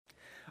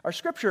Our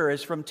scripture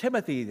is from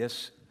Timothy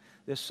this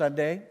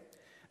Sunday,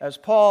 as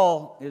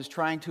Paul is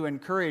trying to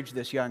encourage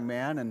this young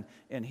man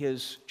in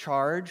his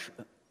charge.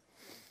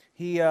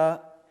 He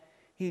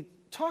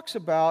talks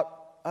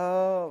about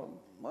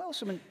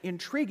some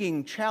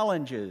intriguing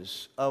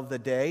challenges of the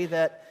day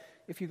that,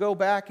 if you go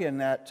back in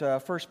that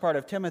first part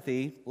of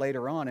Timothy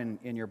later on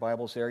in your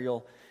Bibles there,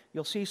 you'll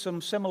see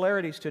some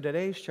similarities to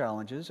today's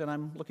challenges, and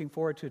I'm looking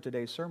forward to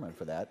today's sermon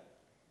for that.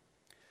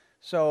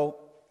 So,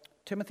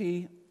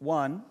 Timothy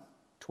 1,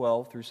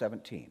 12 through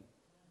 17.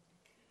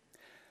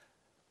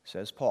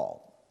 Says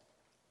Paul,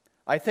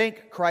 I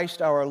thank Christ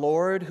our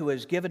Lord, who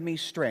has given me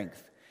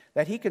strength,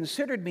 that he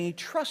considered me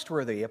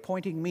trustworthy,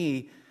 appointing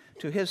me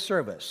to his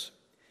service,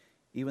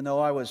 even though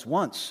I was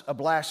once a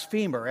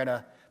blasphemer and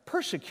a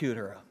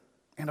persecutor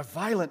and a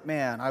violent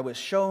man. I was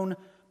shown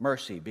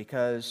mercy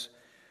because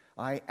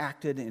I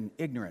acted in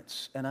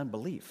ignorance and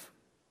unbelief.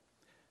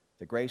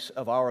 The grace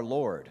of our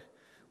Lord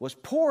was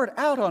poured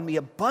out on me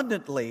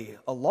abundantly,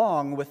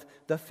 along with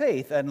the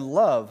faith and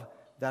love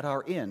that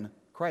are in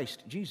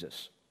Christ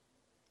Jesus.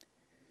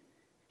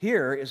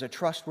 Here is a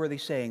trustworthy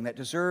saying that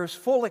deserves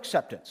full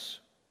acceptance.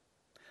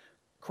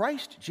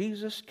 Christ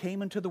Jesus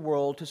came into the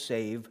world to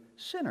save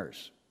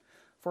sinners,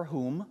 for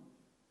whom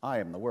I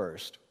am the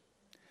worst.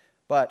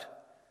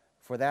 But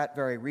for that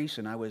very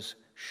reason I was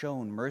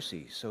shown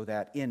mercy, so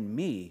that in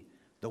me,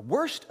 the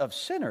worst of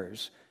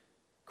sinners,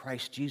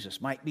 Christ Jesus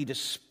might be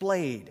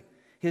displayed,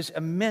 his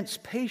immense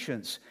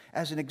patience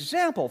as an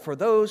example for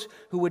those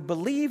who would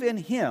believe in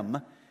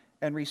him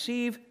and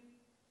receive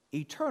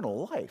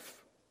eternal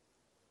life.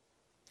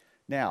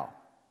 Now,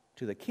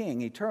 to the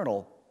King,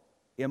 eternal,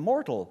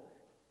 immortal,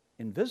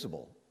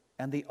 invisible,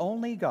 and the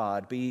only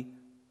God, be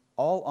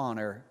all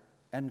honor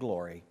and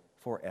glory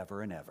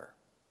forever and ever.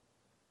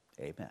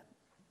 Amen.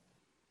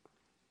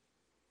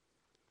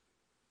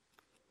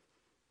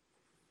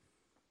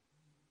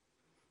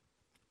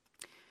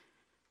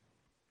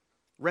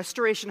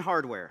 Restoration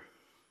Hardware.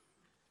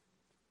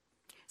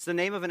 It's the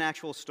name of an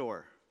actual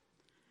store.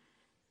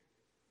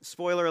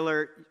 Spoiler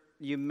alert,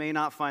 you may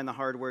not find the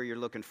hardware you're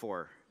looking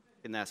for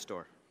in that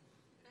store.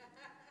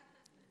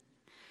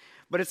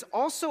 But it's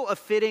also a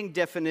fitting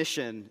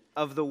definition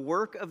of the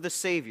work of the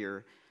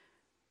Savior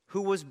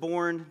who was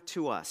born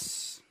to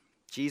us,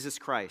 Jesus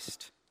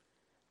Christ,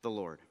 the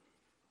Lord.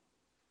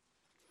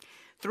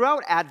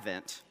 Throughout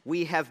Advent,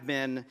 we have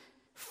been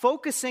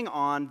focusing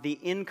on the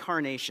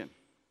incarnation.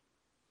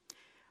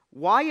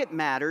 Why it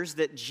matters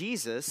that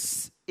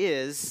Jesus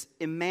is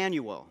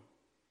Emmanuel,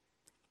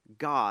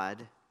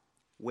 God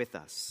with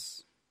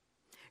us.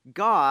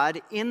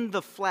 God in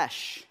the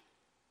flesh.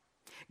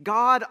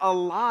 God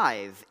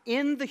alive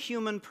in the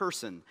human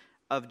person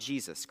of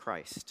Jesus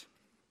Christ.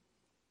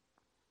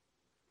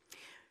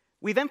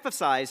 We've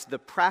emphasized the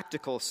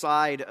practical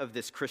side of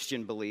this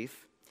Christian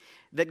belief,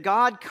 that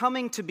God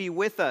coming to be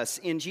with us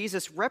in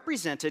Jesus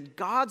represented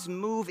God's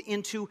move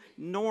into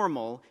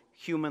normal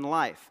human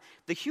life.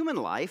 The human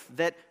life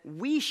that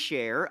we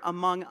share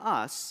among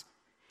us,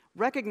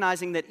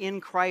 recognizing that in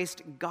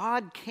Christ,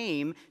 God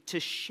came to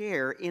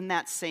share in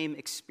that same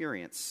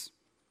experience.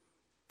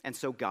 And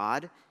so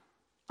God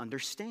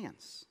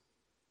understands.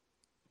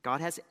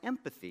 God has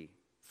empathy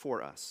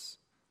for us.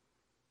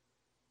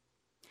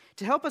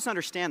 To help us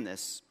understand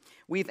this,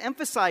 we've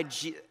emphasized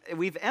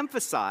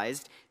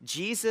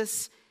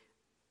Jesus'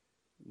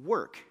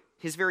 work,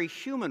 his very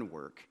human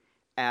work,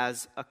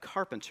 as a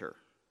carpenter.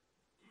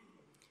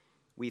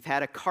 We've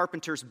had a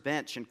carpenter's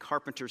bench and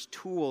carpenter's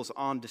tools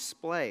on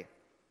display.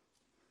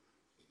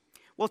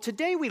 Well,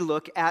 today we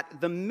look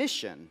at the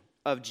mission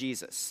of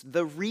Jesus,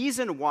 the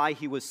reason why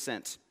he was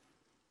sent,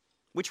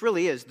 which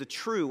really is the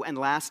true and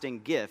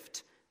lasting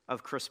gift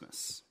of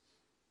Christmas.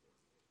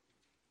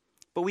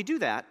 But we do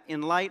that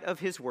in light of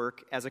his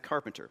work as a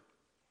carpenter.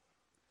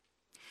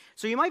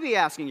 So you might be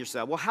asking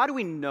yourself, well, how do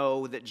we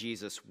know that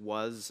Jesus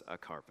was a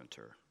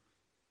carpenter?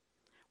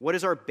 What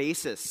is our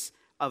basis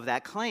of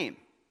that claim?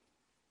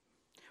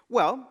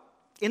 Well,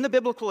 in the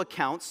biblical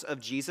accounts of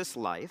Jesus'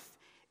 life,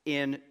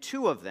 in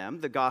two of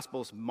them, the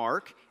Gospels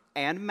Mark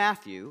and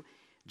Matthew,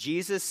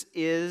 Jesus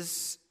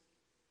is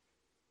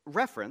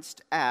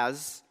referenced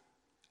as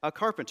a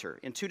carpenter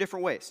in two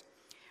different ways.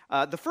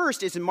 The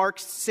first is in Mark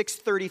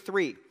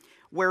 6:33,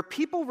 where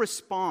people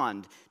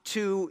respond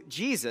to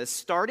Jesus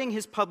starting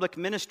his public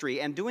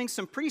ministry and doing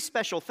some pretty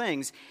special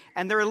things,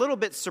 and they're a little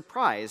bit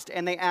surprised,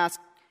 and they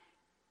ask,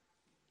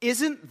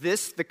 "Isn't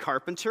this the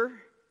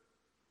carpenter?"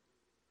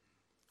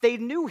 They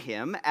knew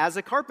him as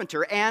a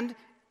carpenter, and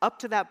up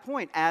to that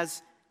point,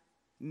 as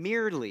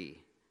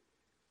merely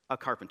a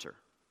carpenter.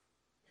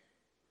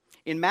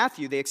 In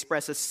Matthew, they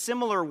express a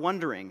similar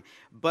wondering,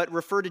 but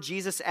refer to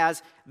Jesus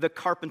as the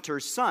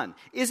carpenter's son.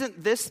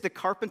 "Isn't this the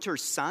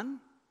carpenter's son?"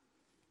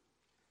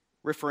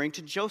 Referring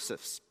to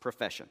Joseph's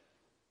profession.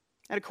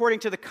 And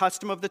according to the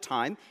custom of the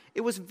time,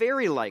 it was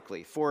very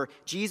likely for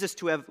Jesus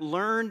to have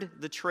learned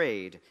the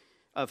trade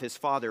of his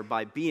father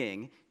by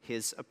being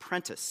his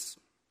apprentice.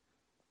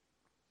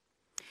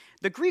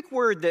 The Greek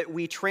word that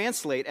we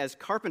translate as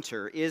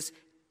carpenter is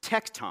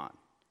tekton,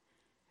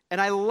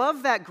 And I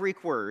love that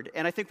Greek word,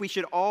 and I think we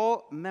should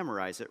all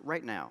memorize it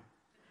right now.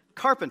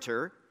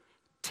 Carpenter,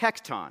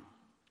 tekton.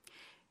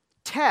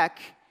 Tech,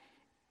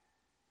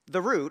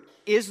 the root,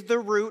 is the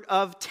root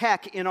of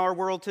tech in our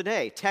world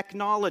today,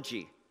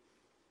 technology.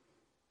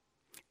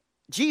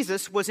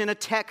 Jesus was in a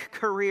tech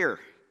career.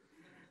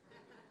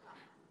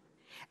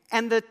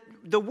 And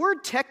the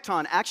word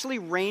tekton actually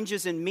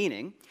ranges in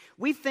meaning.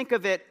 We think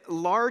of it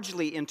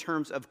largely in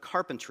terms of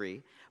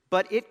carpentry,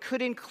 but it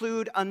could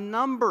include a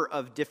number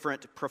of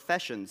different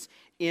professions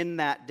in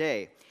that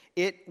day.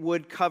 It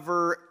would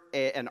cover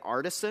an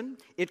artisan.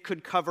 It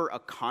could cover a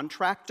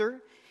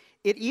contractor.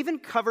 It even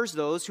covers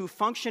those who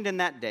functioned in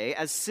that day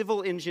as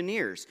civil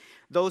engineers,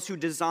 those who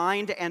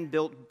designed and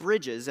built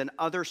bridges and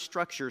other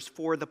structures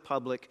for the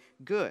public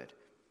good.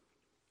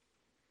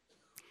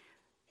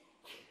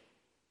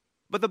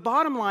 But the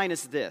bottom line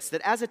is this,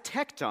 that as a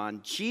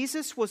tekton,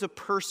 Jesus was a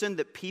person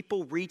that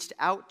people reached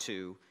out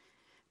to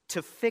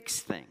fix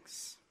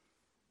things.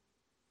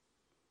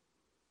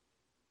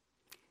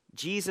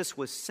 Jesus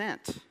was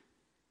sent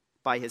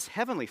by his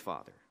heavenly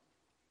Father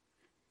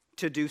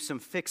to do some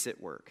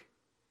fix-it work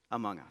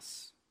among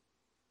us.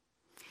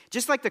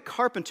 Just like the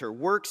carpenter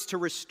works to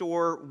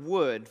restore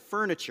wood,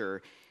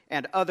 furniture,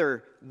 and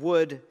other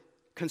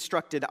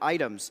wood-constructed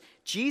items,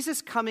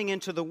 Jesus coming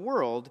into the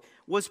world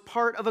was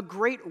part of a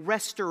great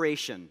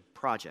restoration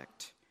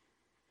project.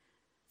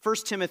 1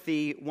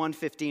 Timothy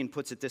 1:15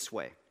 puts it this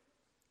way: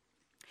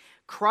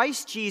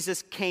 Christ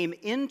Jesus came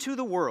into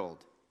the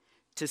world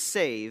to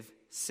save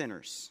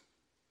sinners.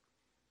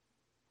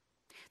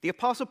 The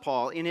Apostle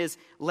Paul, in his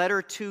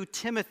letter to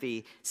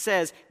Timothy,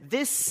 says,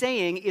 this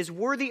saying is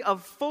worthy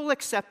of full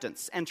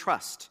acceptance and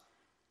trust.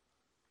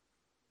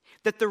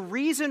 That the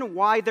reason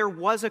why there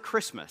was a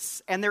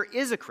Christmas, and there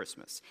is a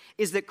Christmas,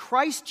 is that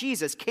Christ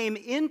Jesus came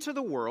into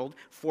the world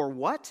for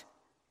what?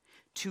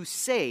 To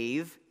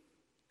save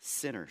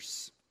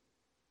sinners.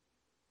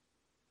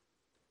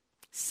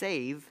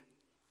 Save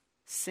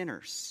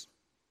sinners.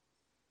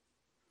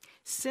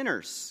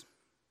 Sinners.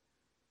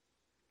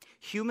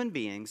 Human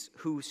beings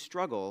who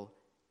struggle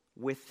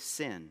with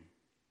sin.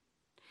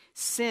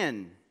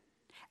 Sin,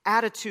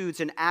 attitudes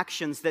and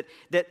actions that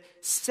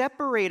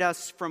separate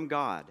us from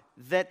God,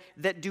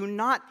 that do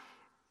not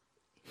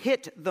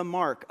hit the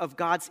mark of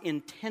God's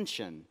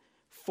intention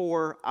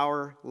for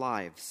our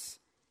lives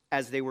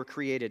as they were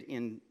created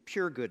in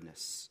pure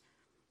goodness.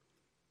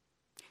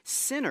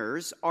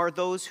 Sinners are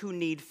those who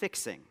need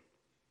fixing.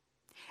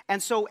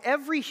 And so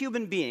every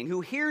human being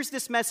who hears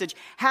this message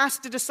has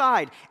to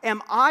decide,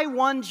 am I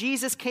one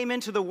Jesus came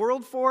into the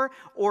world for,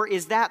 or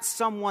is that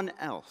someone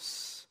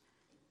else?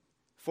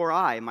 For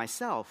I,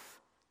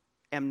 myself,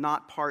 am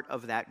not part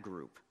of that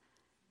group,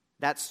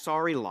 that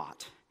sorry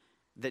lot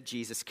that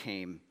Jesus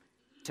came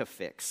to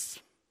fix.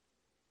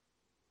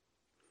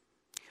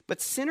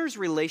 But sinners'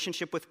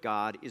 relationship with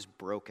God is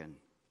broken.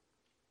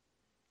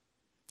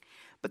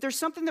 But there's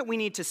something that we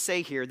need to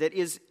say here that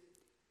is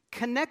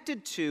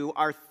connected to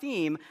our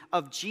theme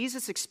of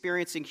Jesus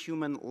experiencing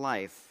human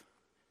life.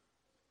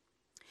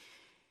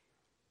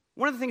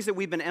 One of the things that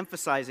we've been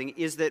emphasizing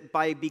is that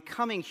by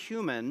becoming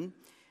human,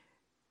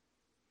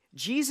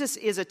 Jesus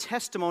is a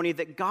testimony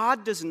that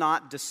God does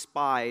not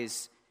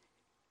despise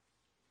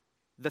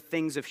the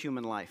things of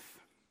human life.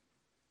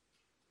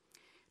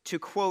 To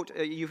quote,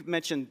 you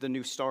mentioned the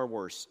new Star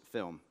Wars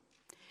film.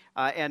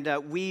 And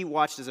we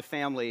watched as a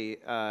family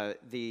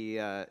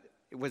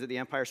was it The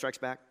Empire Strikes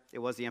Back? It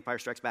was The Empire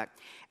Strikes Back.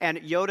 And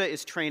Yoda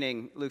is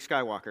training Luke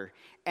Skywalker.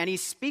 And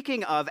he's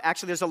speaking of,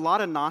 actually there's a lot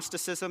of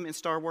Gnosticism in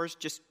Star Wars,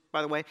 just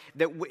by the way,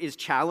 that is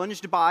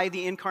challenged by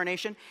the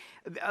incarnation.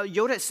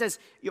 Yoda says,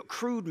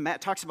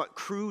 talks about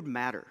crude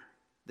matter,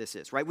 this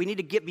is, right? We need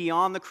to get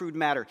beyond the crude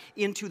matter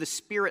into the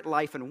spirit,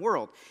 life, and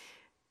world.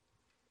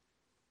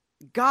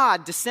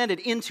 God descended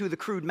into the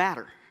crude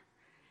matter.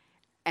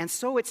 And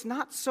so it's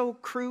not so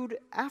crude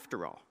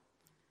after all.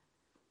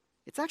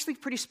 It's actually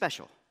pretty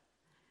special.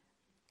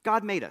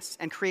 God made us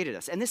and created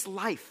us. And this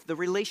life, the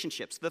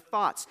relationships, the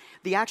thoughts,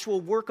 the actual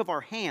work of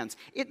our hands,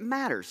 it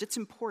matters. It's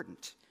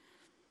important.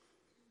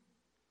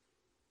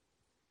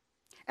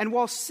 And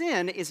while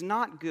sin is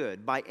not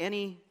good by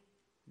any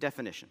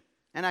definition,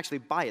 and actually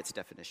by its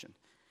definition,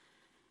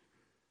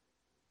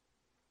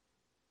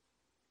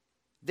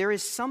 there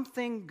is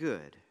something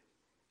good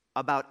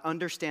about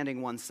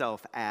understanding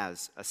oneself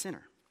as a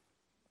sinner.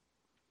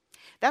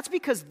 That's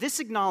because this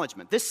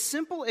acknowledgement, this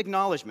simple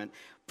acknowledgement,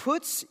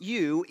 puts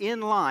you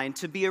in line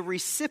to be a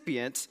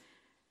recipient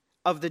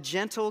of the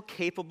gentle,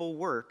 capable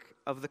work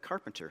of the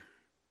carpenter.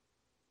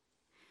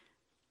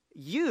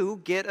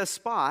 You get a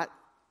spot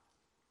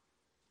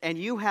and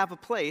you have a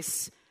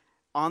place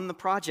on the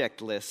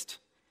project list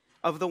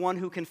of the one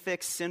who can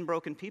fix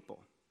sin-broken people.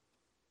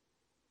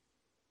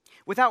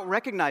 Without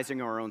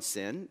recognizing our own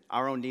sin,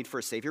 our own need for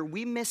a Savior,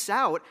 we miss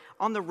out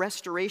on the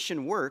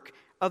restoration work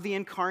of the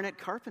incarnate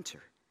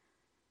carpenter.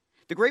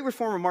 The great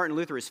reformer Martin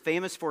Luther is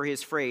famous for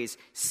his phrase,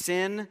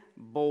 sin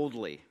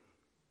boldly.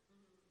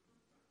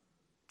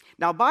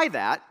 Now by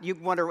that, you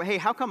wonder, hey,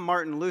 how come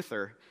Martin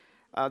Luther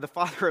the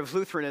father of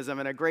Lutheranism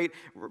and a great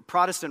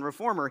Protestant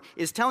reformer,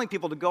 is telling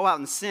people to go out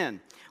and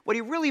sin. What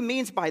he really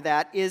means by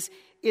that is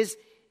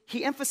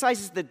he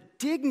emphasizes the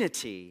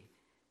dignity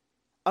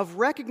of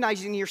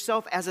recognizing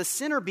yourself as a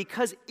sinner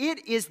because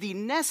it is the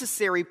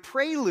necessary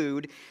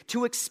prelude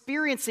to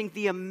experiencing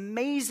the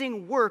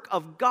amazing work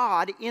of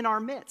God in our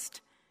midst.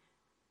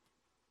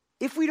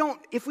 If we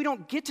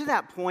don't get to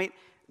that point,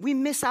 we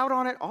miss out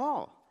on it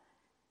all.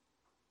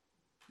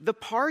 The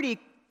party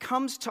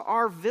comes to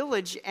our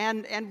village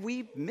and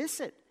we miss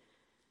it.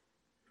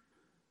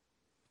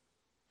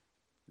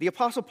 The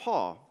Apostle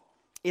Paul,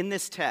 in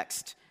this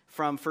text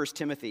from 1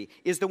 Timothy,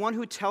 is the one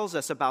who tells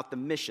us about the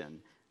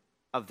mission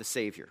of the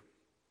Savior.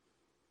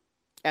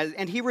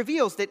 And he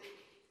reveals that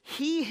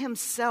he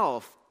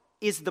himself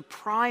is the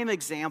prime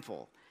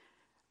example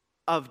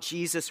of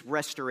Jesus'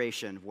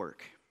 restoration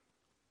work.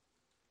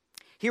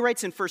 He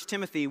writes in 1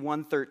 Timothy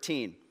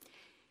 1:13,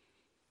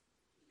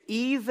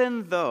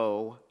 "Even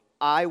though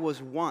I was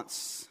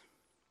once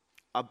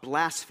a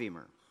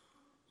blasphemer,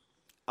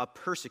 a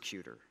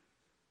persecutor,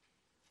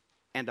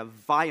 and a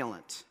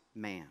violent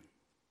man."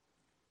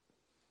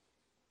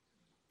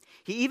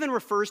 He even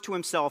refers to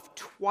himself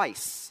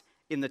twice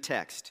in the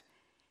text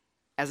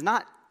as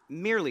not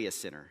merely a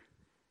sinner,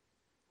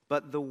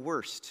 but the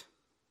worst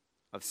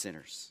of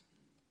sinners.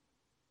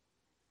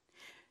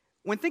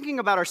 When thinking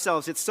about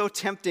ourselves, it's so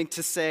tempting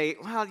to say,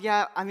 well,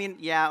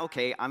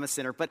 okay, I'm a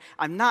sinner, but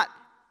I'm not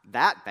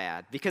that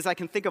bad because I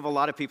can think of a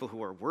lot of people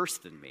who are worse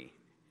than me.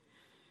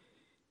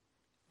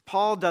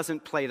 Paul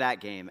doesn't play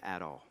that game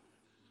at all.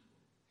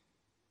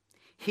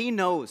 He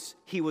knows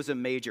he was a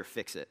major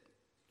fix-it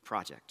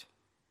project.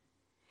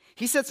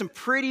 He said some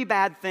pretty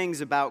bad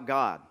things about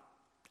God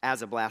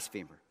as a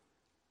blasphemer.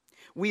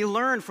 We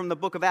learn from the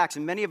book of Acts,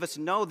 and many of us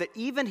know that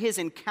even his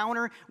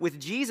encounter with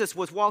Jesus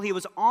was while he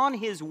was on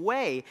his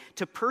way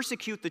to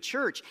persecute the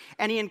church.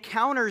 And he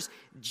encounters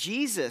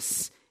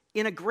Jesus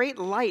in a great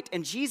light,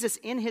 and Jesus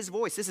in his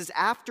voice, this is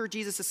after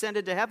Jesus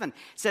ascended to heaven,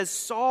 says,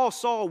 "Saul,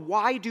 Saul,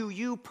 why do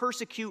you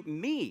persecute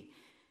me?"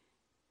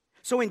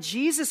 So in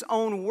Jesus'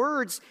 own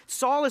words,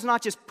 Saul is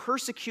not just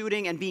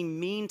persecuting and being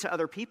mean to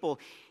other people,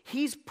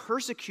 he's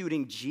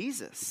persecuting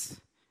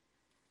Jesus.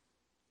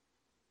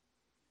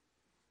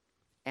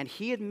 And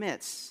he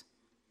admits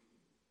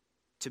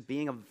to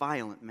being a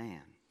violent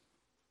man,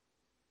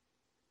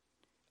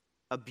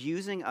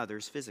 abusing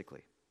others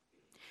physically.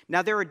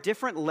 Now, there are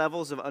different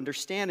levels of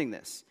understanding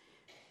this.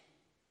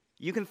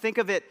 You can think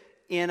of it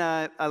in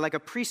like a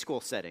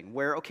preschool setting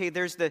where, okay,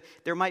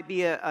 there might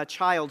be a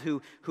child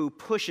who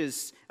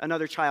pushes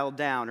another child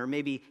down or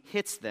maybe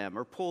hits them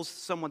or pulls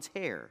someone's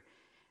hair.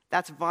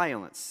 That's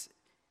violence.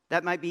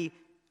 That might be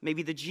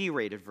maybe the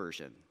G-rated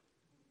version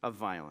of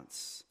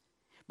violence.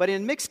 But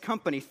in mixed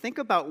company, think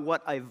about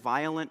what a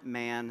violent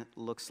man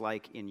looks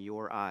like in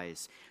your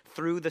eyes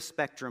through the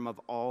spectrum of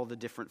all the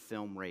different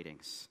film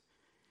ratings.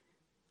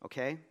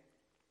 Okay?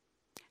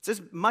 It's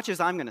as much as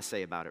I'm going to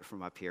say about it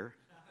from up here.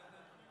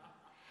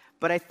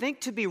 But I think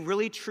to be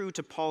really true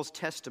to Paul's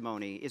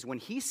testimony is when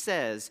he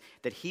says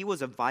that he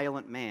was a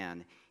violent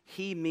man,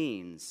 he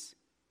means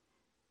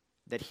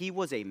that he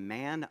was a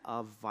man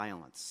of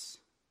violence.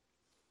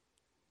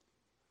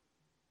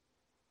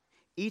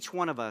 Each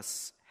one of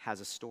us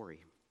has a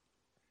story.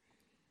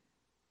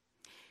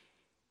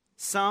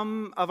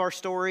 Some of our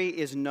story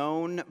is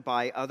known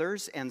by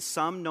others, and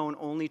some known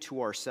only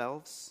to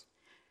ourselves,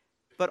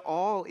 but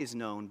all is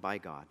known by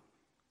God.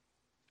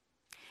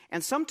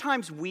 And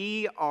sometimes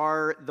we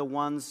are the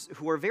ones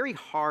who are very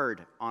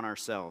hard on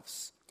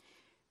ourselves.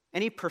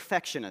 Any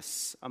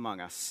perfectionists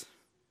among us?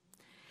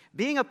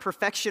 Being a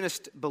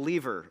perfectionist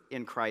believer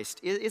in Christ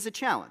is a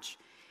challenge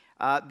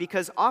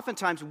because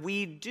oftentimes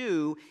we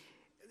do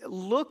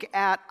look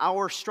at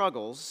our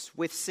struggles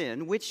with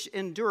sin, which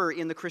endure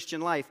in the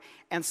Christian life,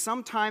 and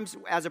sometimes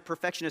as a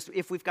perfectionist,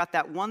 if we've got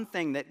that one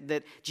thing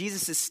that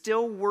Jesus is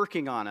still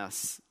working on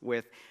us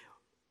with,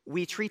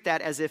 we treat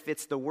that as if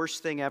it's the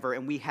worst thing ever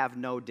and we have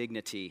no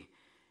dignity.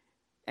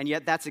 And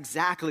yet that's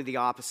exactly the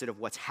opposite of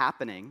what's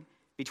happening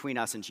between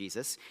us and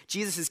Jesus.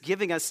 Jesus is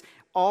giving us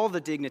all the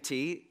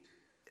dignity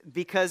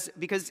because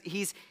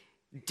he's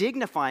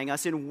dignifying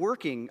us in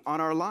working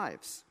on our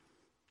lives.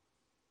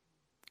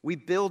 We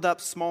build up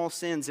small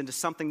sins into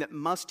something that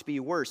must be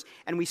worse,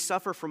 and we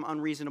suffer from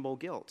unreasonable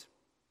guilt.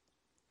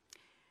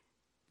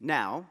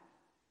 Now,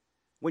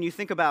 when you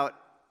think about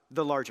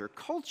the larger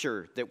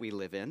culture that we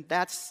live in,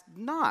 that's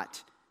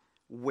not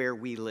where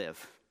we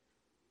live.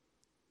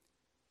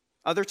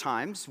 Other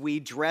times, we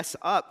dress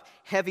up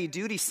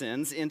heavy-duty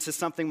sins into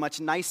something much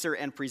nicer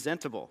and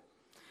presentable.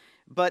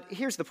 But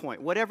here's the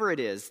point. Whatever it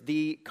is,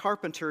 the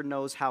carpenter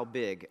knows how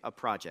big a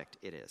project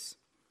it is.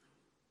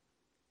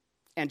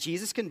 And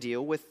Jesus can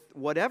deal with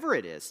whatever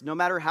it is, no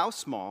matter how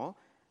small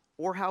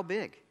or how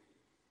big.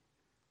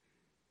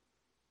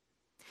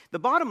 The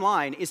bottom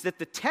line is that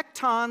the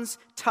tecton's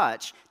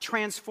touch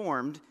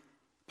transformed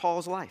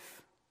Paul's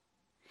life.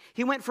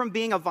 He went from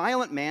being a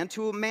violent man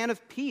to a man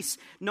of peace,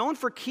 known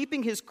for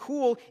keeping his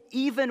cool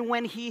even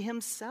when he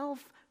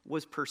himself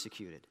was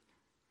persecuted.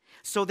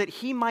 so that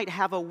he might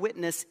have a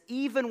witness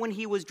even when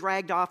he was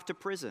dragged off to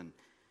prison,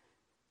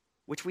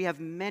 which we have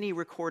many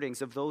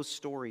recordings of those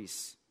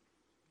stories.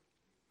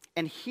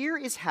 And here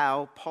is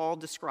how Paul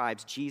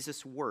describes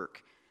Jesus'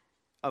 work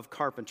of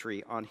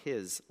carpentry on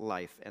his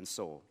life and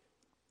soul.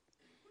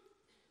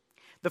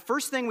 The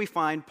first thing we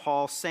find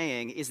Paul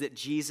saying is that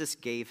Jesus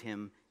gave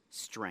him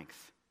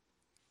strength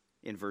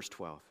in verse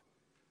 12.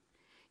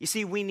 You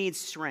see, we need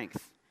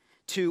strength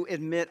to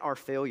admit our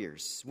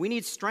failures. We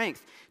need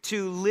strength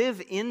to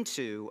live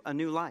into a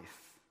new life.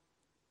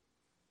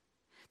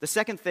 The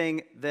second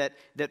thing that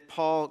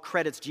Paul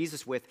credits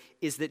Jesus with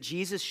is that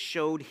Jesus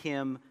showed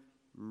him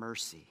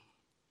mercy.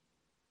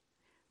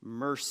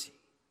 Mercy.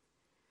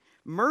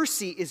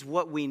 Mercy is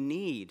what we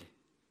need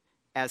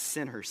as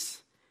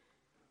sinners.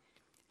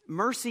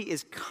 Mercy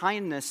is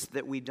kindness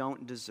that we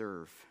don't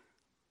deserve.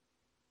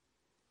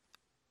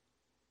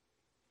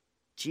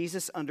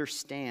 Jesus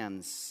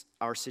understands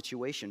our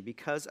situation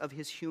because of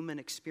his human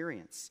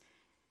experience.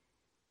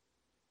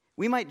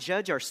 We might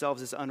judge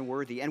ourselves as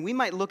unworthy, and we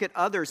might look at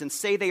others and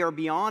say they are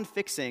beyond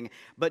fixing,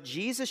 but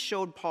Jesus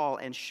showed Paul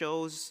and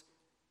shows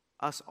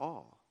us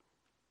all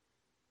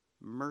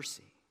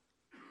mercy.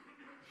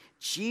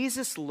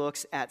 Jesus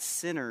looks at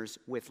sinners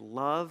with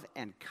love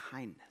and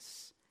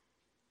kindness.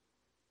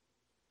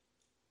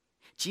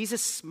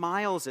 Jesus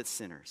smiles at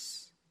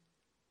sinners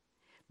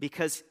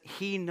because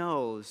he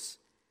knows,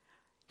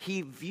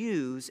 he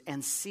views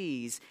and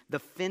sees the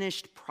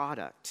finished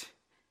product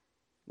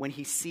when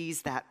he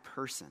sees that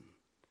person.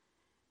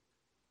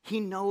 He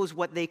knows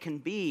what they can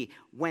be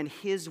when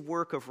his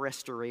work of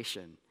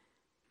restoration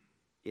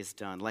is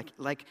done.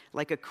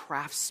 Like a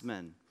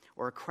craftsman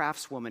or a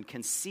craftswoman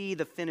can see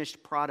the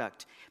finished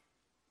product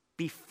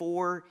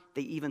before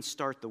they even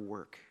start the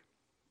work.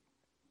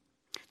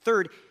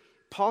 Third,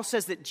 Paul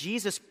says that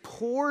Jesus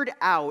poured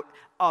out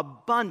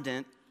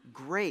abundant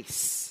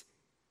grace.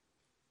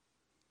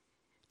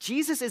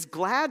 Jesus is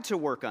glad to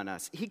work on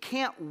us. He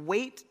can't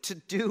wait to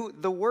do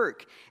the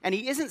work. And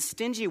he isn't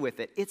stingy with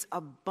it. It's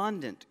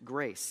abundant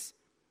grace.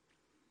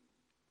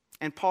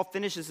 And Paul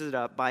finishes it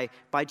up by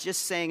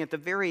just saying at the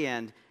very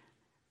end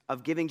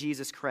of giving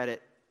Jesus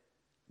credit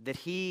that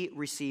he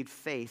received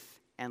faith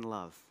and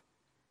love.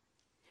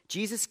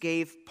 Jesus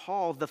gave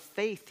Paul the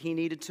faith he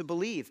needed to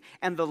believe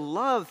and the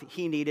love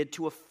he needed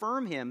to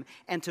affirm him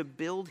and to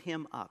build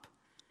him up.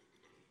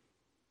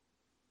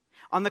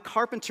 On the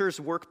carpenter's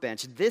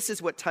workbench, this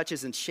is what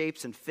touches and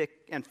shapes and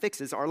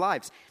fixes our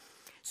lives.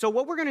 So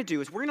what we're going to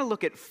do is we're going to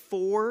look at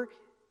 4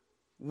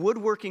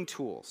 woodworking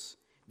tools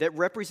that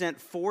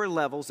represent 4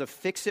 levels of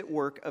fix-it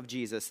work of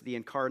Jesus, the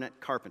incarnate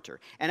carpenter.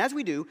 And as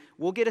we do,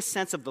 we'll get a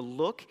sense of the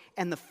look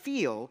and the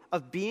feel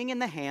of being in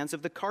the hands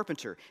of the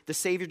carpenter, the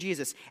Savior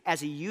Jesus,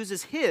 as he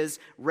uses his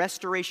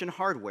restoration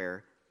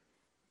hardware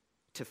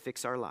to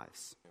fix our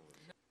lives.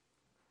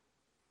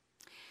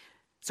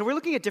 So we're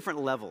looking at different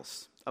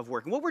levels of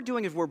work. And what we're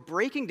doing is we're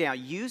breaking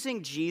down,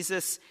 using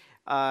Jesus'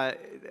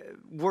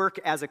 work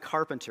as a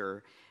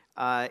carpenter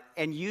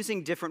and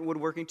using different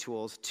woodworking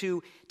tools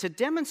to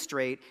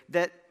demonstrate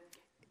that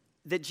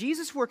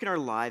Jesus' work in our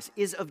lives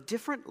is of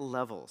different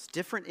levels,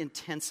 different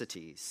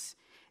intensities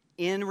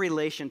in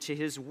relation to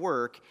his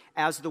work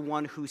as the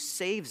one who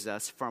saves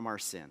us from our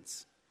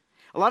sins.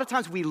 A lot of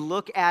times we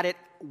look at it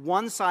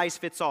one size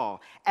fits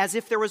all, as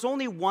if there was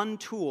only one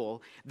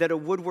tool that a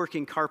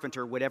woodworking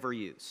carpenter would ever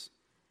use.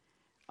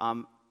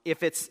 Some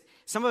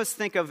of us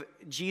think of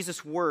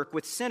Jesus' work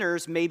with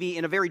sinners maybe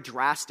in a very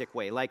drastic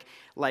way, like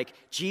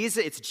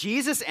Jesus, it's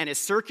Jesus and his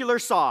circular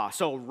saw,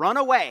 so run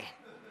away,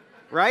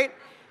 right?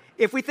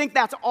 If we think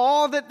that's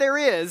all that there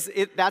is,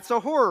 that's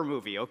a horror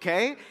movie,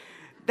 okay?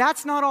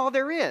 That's not all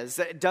there is.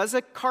 Does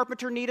a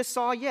carpenter need a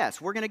saw? Yes,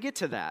 we're going to get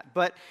to that.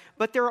 But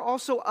there are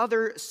also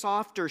other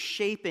softer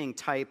shaping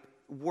type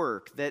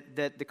work that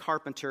the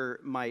carpenter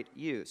might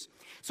use.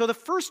 So the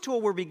first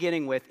tool we're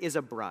beginning with is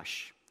a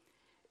brush.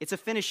 It's a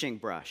finishing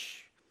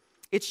brush.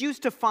 It's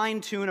used to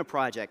fine-tune a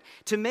project,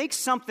 to make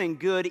something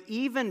good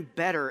even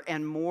better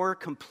and more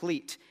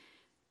complete,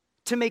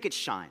 to make it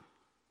shine.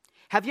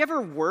 Have you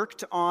ever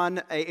worked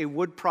on a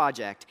wood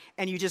project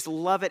and you just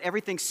love it,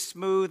 everything's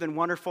smooth and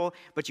wonderful,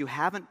 but you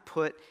haven't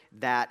put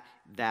that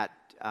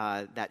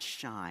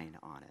shine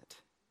on it?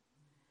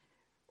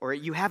 Or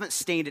you haven't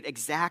stained it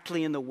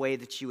exactly in the way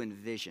that you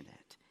envision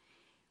it.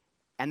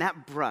 And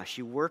that brush,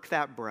 you work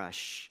that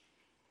brush,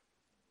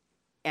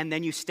 and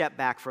then you step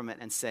back from it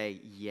and say,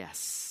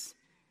 yes,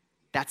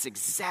 that's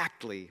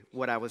exactly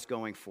what I was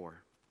going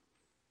for.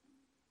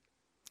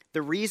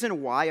 The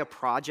reason why a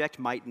project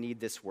might need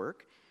this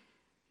work,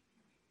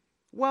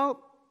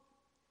 well,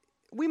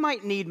 we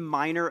might need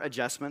minor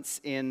adjustments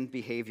in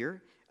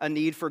behavior, a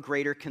need for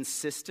greater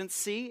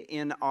consistency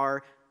in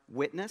our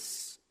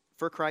witness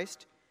for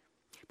Christ.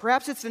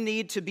 Perhaps it's the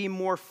need to be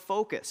more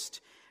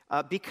focused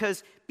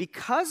because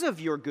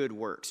of your good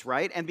works,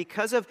 right? And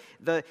because of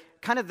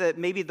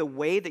maybe the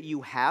way that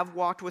you have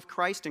walked with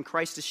Christ and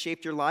Christ has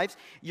shaped your lives,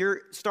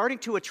 you're starting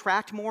to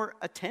attract more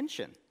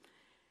attention.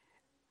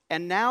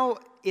 And now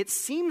it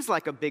seems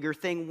like a bigger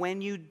thing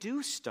when you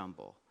do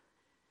stumble.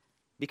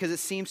 because it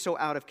seems so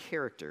out of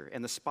character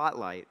and the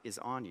spotlight is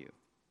on you.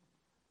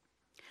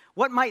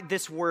 What might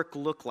this work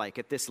look like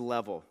at this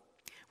level?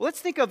 Well, let's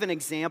think of an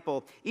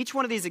example. Each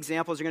one of these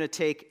examples are going to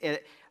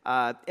take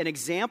an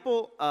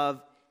example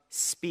of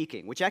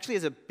speaking, which actually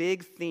is a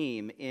big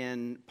theme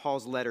in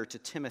Paul's letter to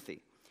Timothy,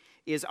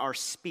 is our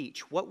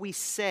speech, what we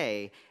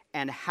say,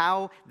 and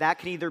how that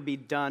can either be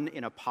done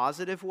in a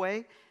positive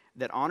way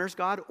that honors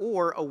God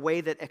or a way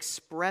that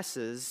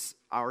expresses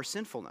our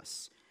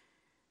sinfulness.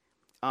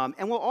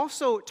 And we'll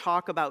also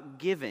talk about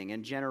giving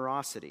and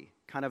generosity,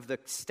 kind of the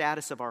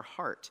status of our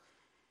heart.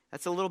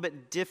 That's a little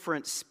bit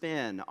different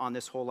spin on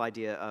this whole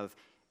idea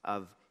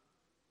of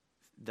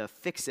the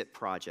Fix-It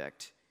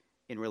project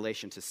in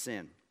relation to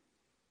sin.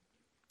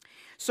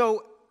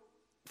 So,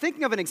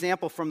 thinking of an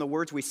example from the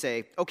words we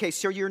say, okay,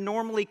 so you're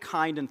normally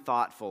kind and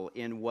thoughtful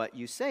in what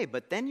you say,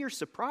 but then you're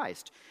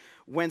surprised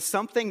when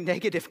something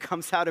negative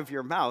comes out of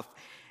your mouth,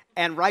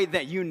 and right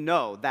then you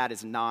know that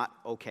is not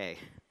okay,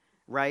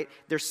 right?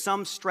 There's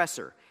some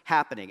stressor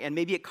happening, and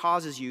maybe it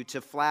causes you to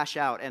flash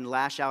out and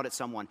lash out at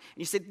someone. And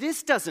you say,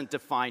 this doesn't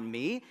define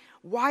me.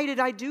 Why did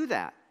I do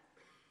that?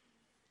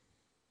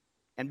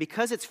 And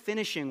because it's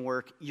finishing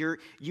work, you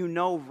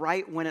know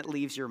right when it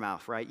leaves your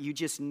mouth, right? You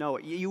just know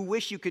it. You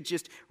wish you could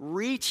just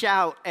reach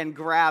out and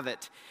grab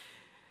it,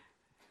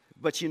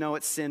 but you know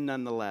it's sin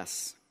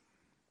nonetheless.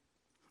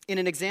 In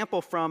an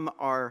example from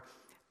our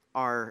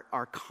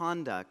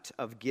conduct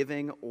of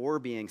giving or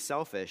being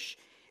selfish,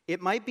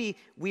 it might be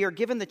we are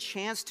given the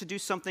chance to do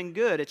something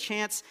good, a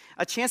chance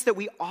that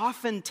we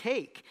often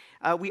take.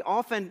 We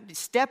often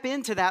step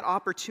into that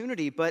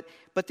opportunity, but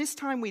this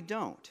time we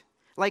don't.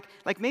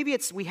 Like maybe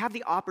we have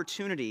the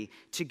opportunity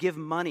to give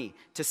money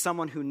to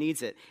someone who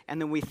needs it,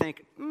 and then we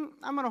think,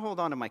 I'm going to hold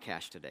on to my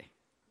cash today.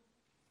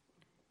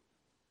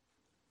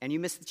 And you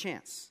miss the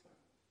chance.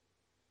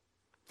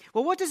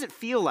 Well, what does it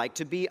feel like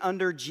to be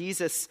under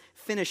Jesus'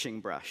 finishing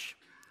brush?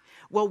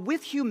 Well,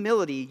 with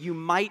humility, you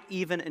might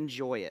even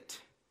enjoy it.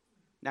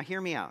 Now,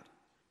 hear me out.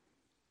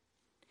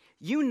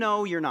 You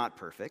know you're not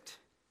perfect,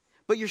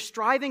 but you're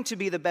striving to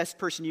be the best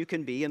person you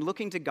can be and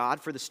looking to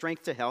God for the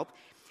strength to help.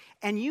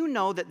 And you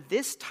know that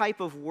this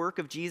type of work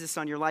of Jesus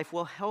on your life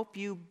will help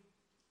you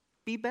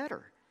be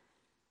better,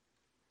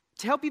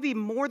 to help you be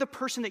more the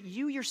person that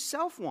you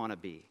yourself want to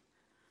be.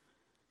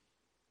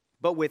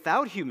 But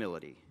without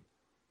humility,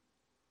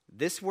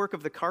 this work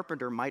of the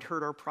carpenter might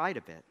hurt our pride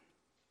a bit.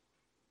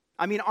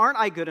 I mean, aren't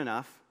I good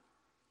enough?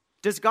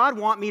 Does God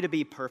want me to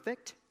be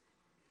perfect?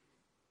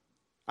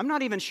 I'm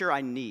not even sure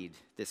I need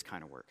this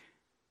kind of work.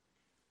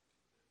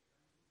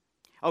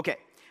 Okay,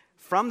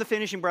 from the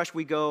finishing brush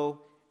we go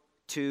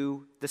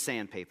to the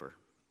sandpaper.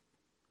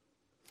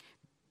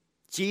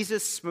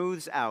 Jesus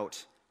smooths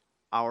out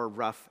our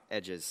rough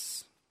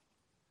edges.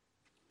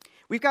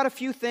 We've got a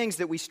few things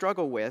that we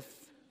struggle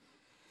with,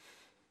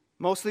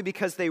 mostly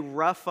because they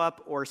rough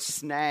up or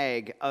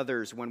snag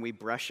others when we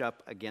brush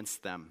up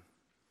against them.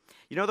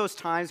 You know those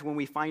times when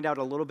we find out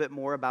a little bit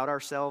more about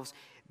ourselves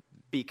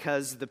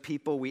because the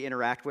people we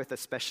interact with,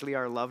 especially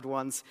our loved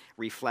ones,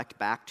 reflect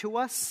back to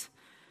us?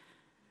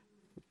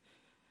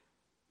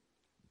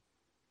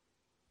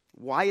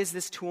 Why is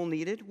this tool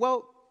needed?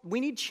 Well, we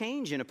need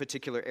change in a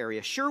particular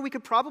area. Sure, we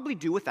could probably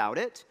do without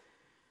it,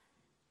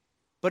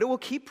 but it will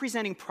keep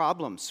presenting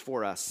problems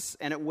for us,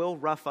 and it will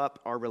rough up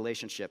our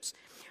relationships.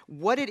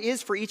 What it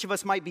is for each of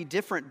us might be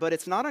different, but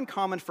it's not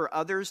uncommon for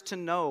others to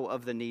know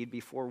of the need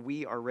before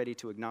we are ready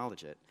to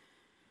acknowledge it.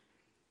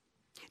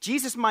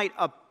 Jesus might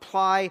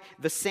apply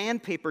the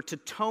sandpaper to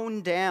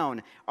tone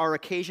down our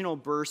occasional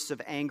bursts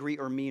of angry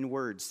or mean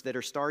words that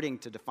are starting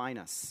to define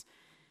us.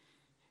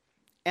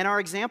 And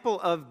our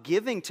example of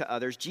giving to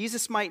others,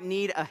 Jesus might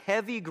need a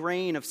heavy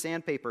grain of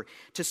sandpaper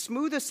to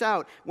smooth us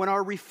out when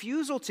our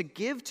refusal to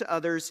give to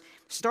others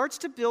starts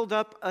to build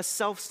up a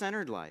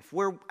self-centered life,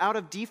 where out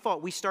of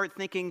default we start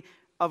thinking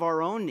of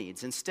our own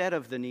needs instead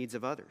of the needs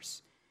of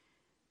others.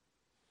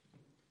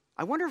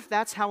 I wonder if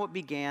that's how it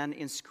began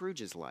in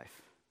Scrooge's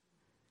life.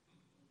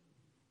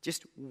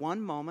 Just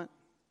one moment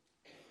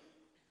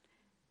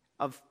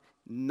of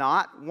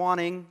not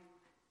wanting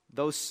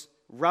those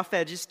rough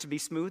edges to be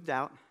smoothed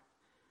out,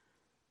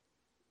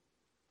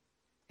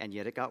 and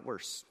yet it got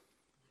worse.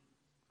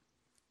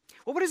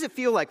 Well, what does it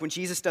feel like when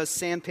Jesus does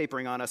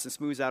sandpapering on us and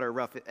smooths out our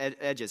rough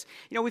edges?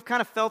 You know, we've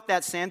kind of felt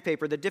that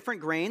sandpaper. The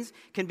different grains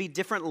can be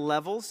different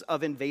levels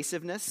of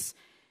invasiveness.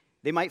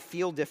 They might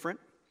feel different.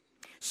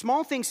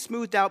 Small things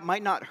smoothed out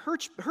might not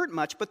hurt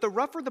much, but the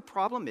rougher the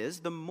problem is,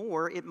 the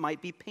more it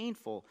might be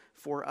painful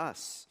for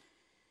us.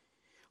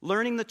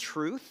 Learning the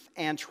truth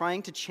and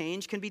trying to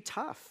change can be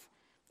tough,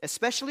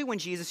 especially when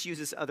Jesus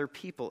uses other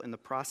people in the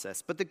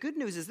process. But the good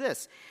news is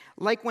this: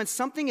 like when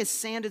something is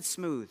sanded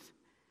smooth,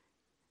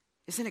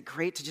 isn't it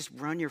great to just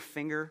run your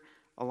finger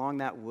along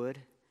that wood?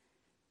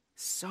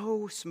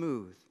 So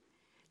smooth.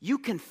 You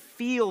can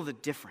feel the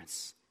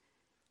difference.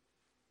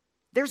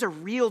 There's a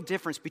real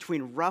difference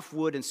between rough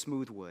wood and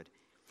smooth wood.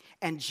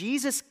 And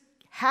Jesus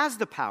has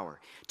the power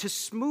to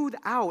smooth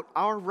out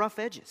our rough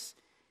edges.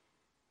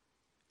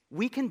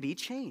 We can be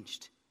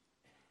changed.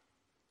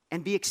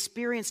 and be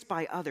experienced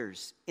by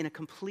others in a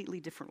completely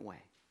different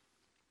way.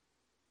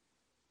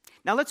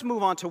 Now let's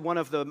move on to one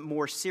of the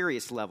more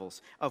serious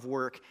levels of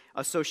work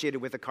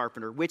associated with a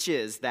carpenter, which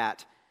is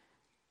that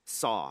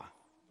saw.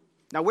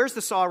 Now, where's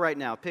the saw right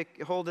now?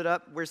 Hold it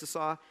up. Where's the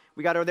saw?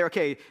 We got it over there.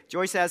 Okay,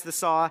 Joyce has the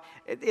saw.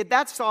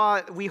 That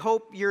saw, we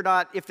hope you're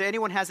not, if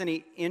anyone has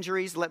any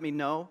injuries, let me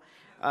know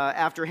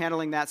after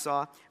handling that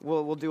saw.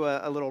 We'll do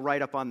a little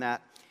write-up on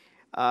that.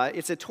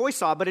 It's a toy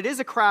saw, but it is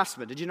a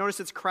Craftsman. Did you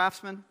notice it's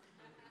Craftsman?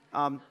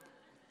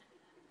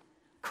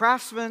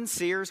 Craftsman,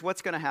 Sears,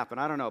 what's going to happen?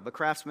 I don't know, but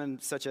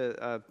Craftsman, such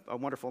a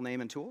wonderful name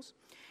and tools.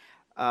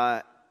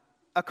 A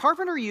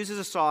carpenter uses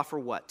a saw for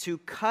what? To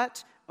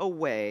cut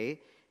away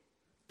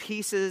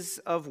pieces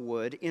of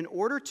wood in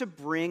order to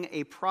bring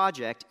a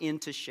project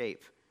into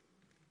shape.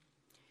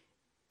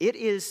 It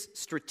is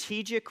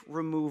strategic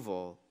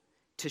removal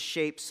to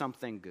shape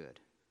something good.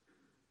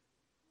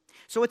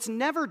 So it's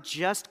never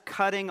just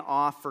cutting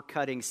off for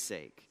cutting's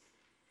sake.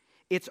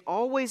 It's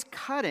always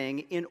cutting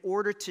in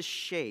order to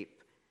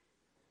shape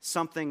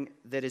something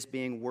that is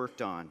being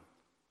worked on.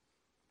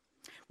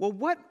 Well,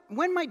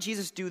 when might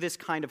Jesus do this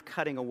kind of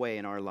cutting away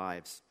in our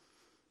lives?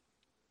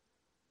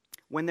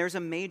 When there's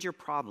a major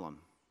problem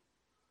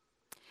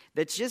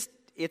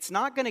it's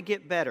not going to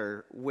get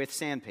better with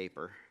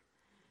sandpaper.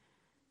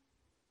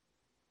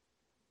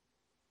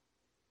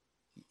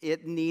 There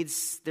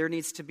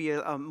needs to be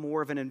a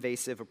more of an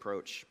invasive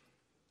approach.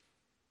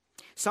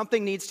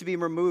 Something needs to be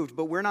removed,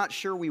 but we're not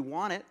sure we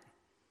want it,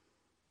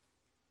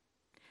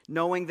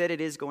 knowing that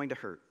it is going to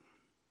hurt.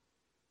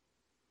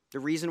 The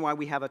reason why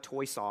we have a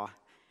toy saw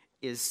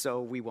is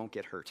so we won't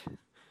get hurt.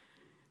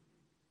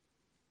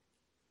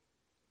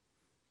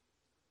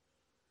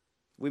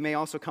 We may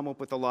also come up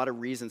with a lot of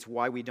reasons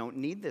why we don't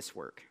need this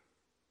work.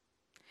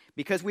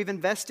 Because we've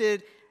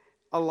invested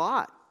a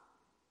lot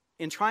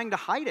in trying to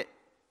hide it,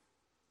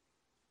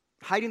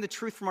 hiding the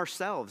truth from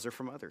ourselves or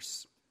from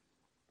others.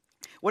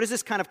 What does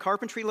this kind of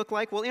carpentry look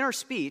like? Well, in our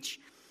speech,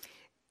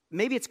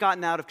 maybe it's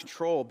gotten out of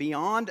control.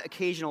 Beyond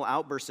occasional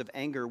outbursts of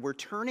anger, we're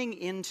turning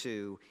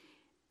into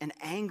an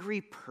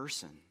angry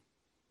person.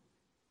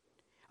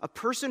 A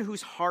person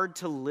who's hard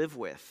to live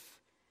with.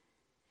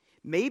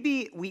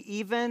 Maybe we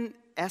even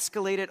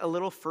escalate it a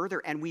little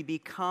further and we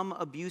become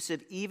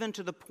abusive, even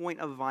to the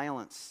point of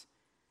violence.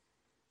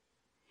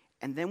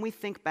 And then we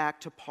think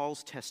back to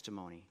Paul's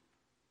testimony.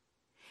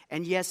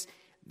 And yes,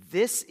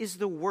 this is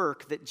the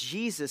work that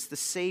Jesus, the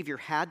Savior,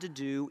 had to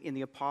do in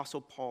the Apostle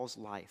Paul's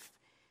life.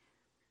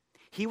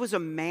 He was a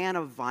man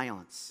of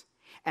violence,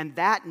 and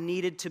that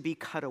needed to be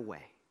cut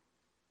away.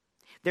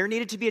 There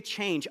needed to be a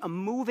change, a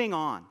moving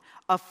on,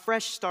 a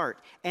fresh start.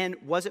 And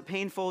was it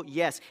painful?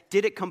 Yes.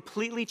 Did it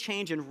completely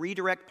change and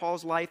redirect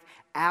Paul's life?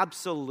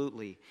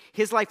 Absolutely.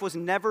 His life was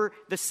never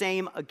the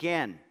same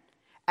again.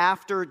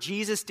 After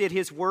Jesus did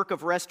his work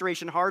of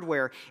restoration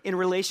hardware in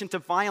relation to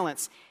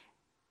violence,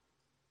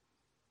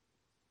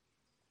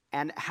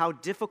 and how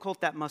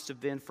difficult that must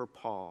have been for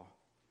Paul.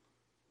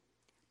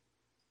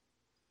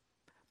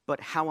 But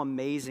how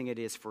amazing it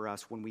is for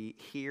us when we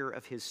hear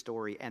of his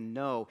story and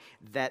know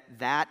that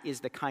that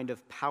is the kind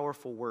of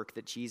powerful work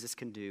that Jesus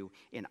can do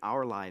in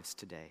our lives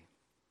today.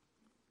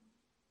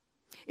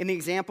 In the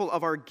example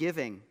of our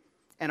giving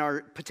and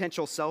our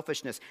potential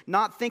selfishness,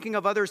 not thinking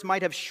of others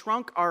might have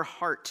shrunk our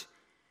heart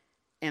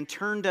and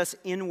turned us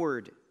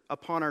inward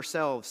upon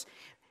ourselves.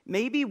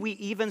 Maybe we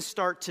even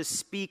start to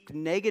speak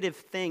negative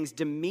things,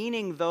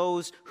 demeaning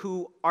those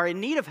who are in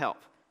need of help.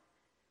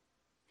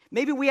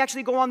 Maybe we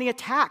actually go on the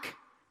attack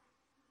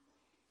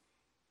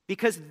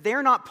because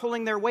they're not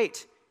pulling their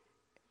weight.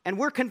 And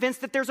we're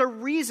convinced that there's a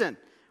reason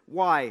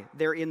why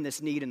they're in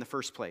this need in the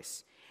first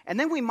place. And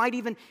then we might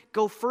even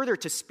go further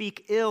to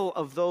speak ill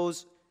of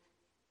those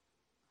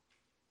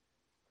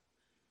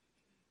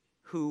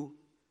who,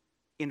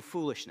 in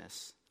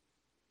foolishness,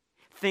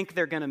 think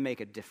they're going to make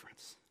a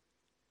difference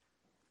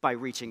by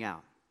reaching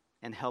out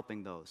and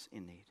helping those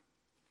in need.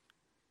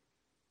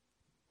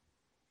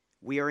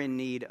 We are in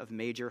need of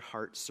major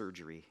heart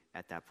surgery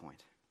at that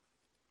point.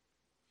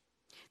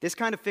 This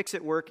kind of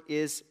fix-it work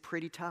is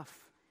pretty tough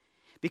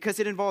because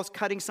it involves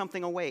cutting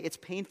something away. It's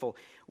painful.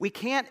 We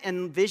can't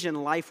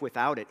envision life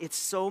without it. It's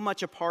so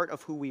much a part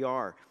of who we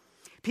are.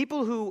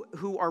 People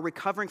who are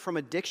recovering from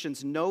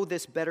addictions know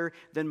this better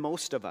than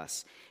most of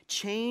us.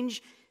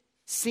 Change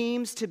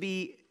seems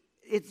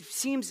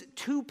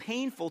too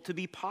painful to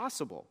be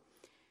possible.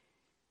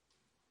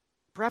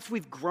 Perhaps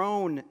we've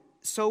grown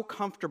so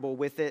comfortable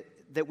with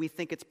it that we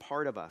think it's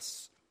part of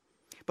us.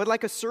 But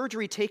like a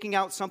surgery taking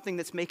out something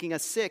that's making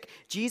us sick,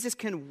 Jesus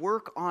can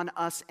work on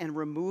us and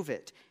remove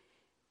it.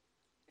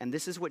 And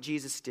this is what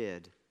Jesus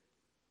did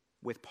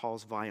with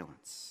Paul's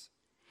violence.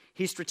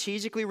 He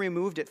strategically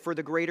removed it for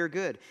the greater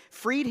good,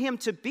 freed him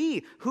to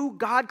be who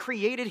God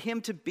created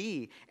him to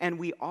be, and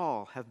we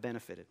all have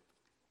benefited.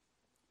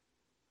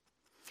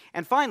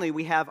 And finally,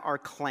 we have our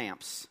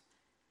clamps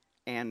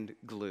and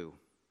glue.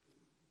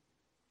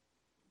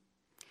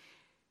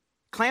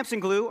 Clamps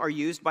and glue are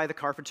used by the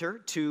carpenter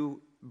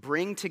to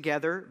bring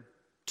together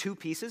two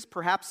pieces,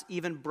 perhaps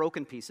even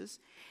broken pieces.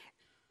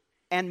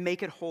 and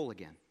make it whole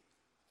again.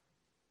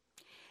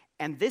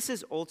 And this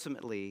is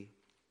ultimately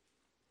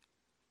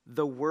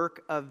the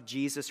work of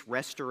Jesus'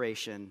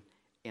 restoration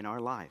in our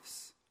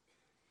lives.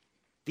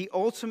 The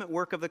ultimate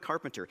work of the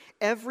carpenter.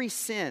 Every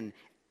sin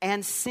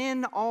and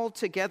sin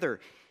altogether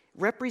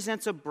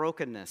represents a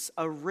brokenness,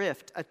 a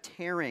rift, a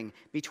tearing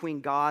between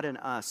God and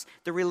us.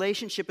 The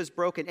relationship is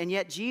broken, and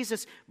yet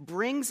Jesus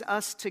brings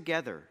us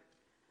together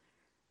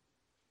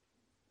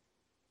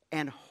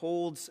and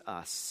holds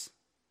us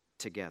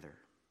together.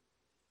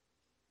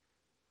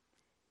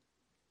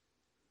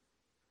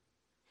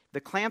 The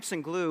clamps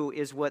and glue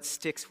is what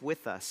sticks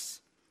with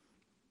us.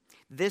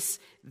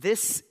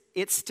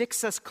 It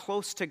sticks us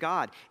close to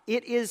God.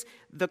 It is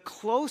the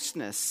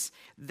closeness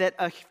that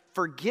a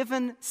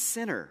forgiven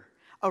sinner,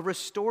 a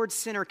restored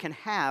sinner, can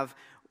have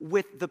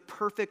with the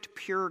perfect,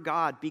 pure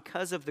God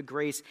because of the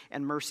grace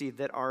and mercy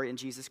that are in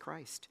Jesus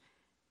Christ.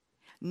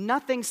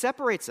 Nothing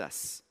separates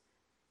us.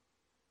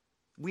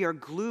 We are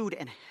glued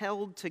and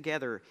held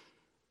together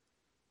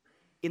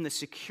in the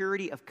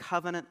security of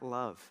covenant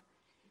love.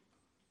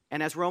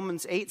 And as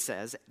Romans 8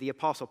 says, the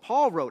Apostle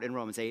Paul wrote in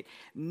Romans 8,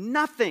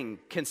 nothing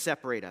can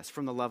separate us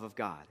from the love of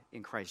God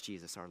in Christ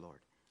Jesus our Lord.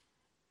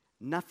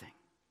 Nothing.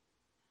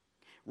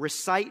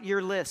 Recite your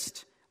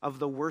list of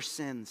the worst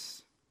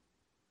sins,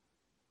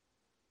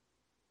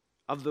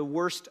 of the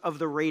worst of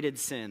the rated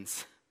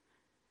sins.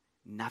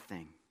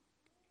 Nothing,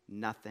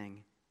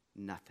 nothing,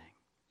 nothing.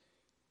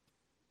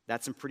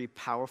 That's some pretty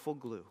powerful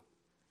glue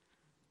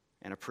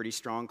and a pretty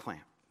strong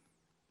clamp.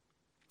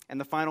 And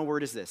the final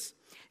word is this.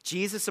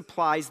 Jesus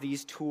applies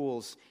these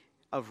tools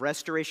of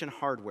restoration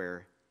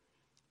hardware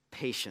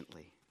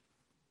patiently.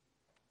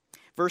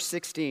 Verse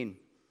 16,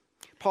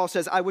 Paul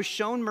says, I was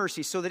shown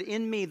mercy so that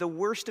in me, the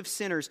worst of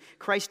sinners,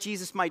 Christ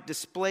Jesus might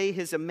display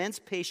his immense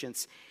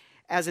patience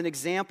as an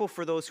example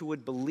for those who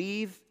would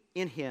believe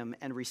in him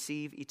and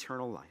receive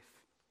eternal life.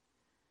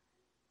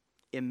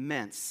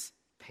 Immense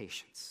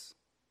patience.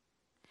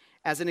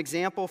 As an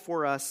example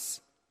for us,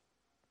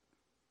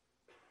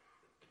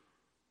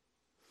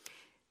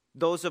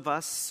 those of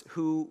us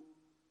who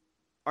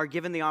are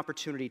given the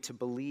opportunity to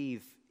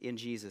believe in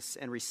Jesus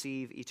and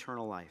receive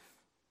eternal life.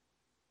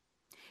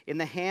 In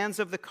the hands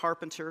of the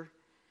carpenter,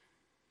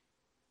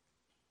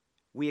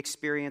 we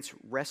experience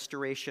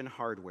restoration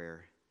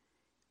hardware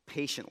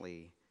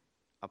patiently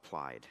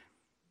applied.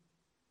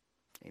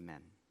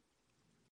 Amen.